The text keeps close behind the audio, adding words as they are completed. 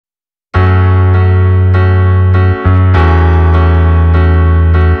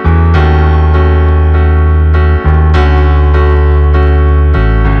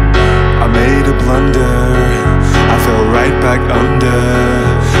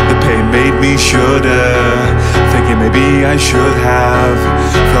shoulda, thinking maybe I should have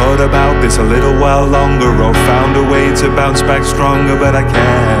thought about this a little while longer, or found a way to bounce back stronger, but I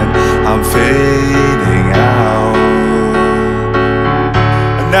can't. I'm fading out.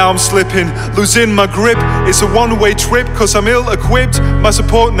 Now I'm slipping, losing my grip. It's a one-way trip, cause I'm ill-equipped. My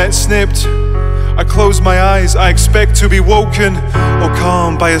support net snipped. I close my eyes, I expect to be woken or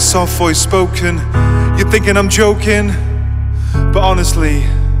calmed by a soft voice spoken. You're thinking I'm joking, but honestly,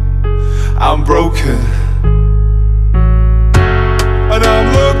 I'm broken. And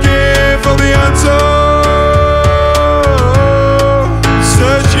I'm looking for the answer,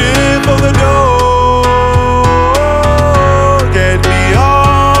 searching for the door.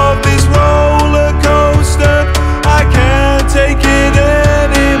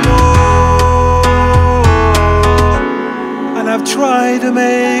 I've tried to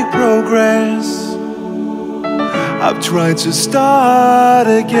make progress, I've tried to start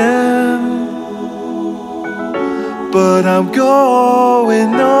again, but I'm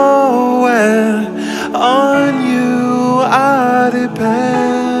going nowhere. On you I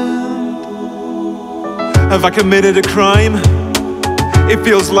depend. Have I committed a crime? It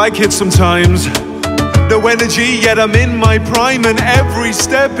feels like it sometimes. No energy, yet I'm in my prime, and every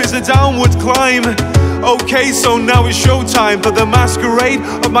step is a downward climb. Okay, so now it's showtime for the masquerade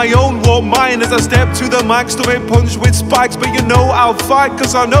of my own warped mind. As I step to the max, to it punched with spikes. But you know I'll fight,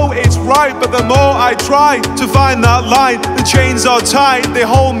 cause I know it's right. But the more I try to find that light, the chains are tight, they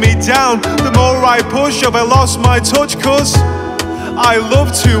hold me down. The more I push, have I lost my touch? Cause I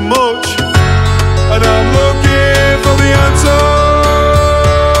love too much. And I'm looking for the answer,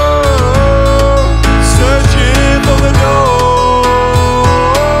 searching for the door.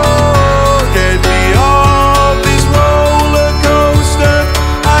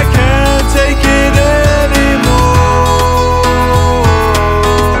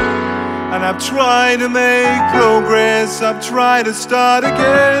 I've tried to make progress, I've tried to start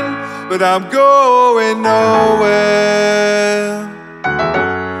again, but I'm going nowhere.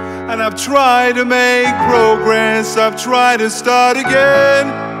 And I've tried to make progress, I've tried to start again,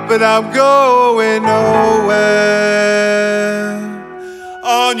 but I'm going nowhere.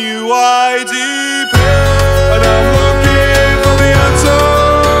 On you I depend. And I'm looking for the answer,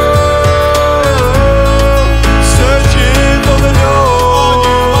 searching for the door.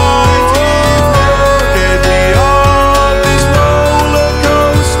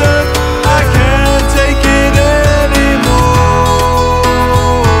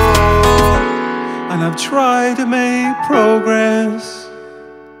 I've tried to make progress,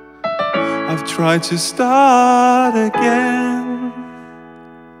 I've tried to start again,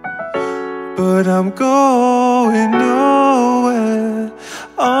 but I'm going nowhere.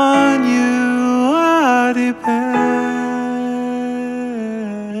 On you I depend.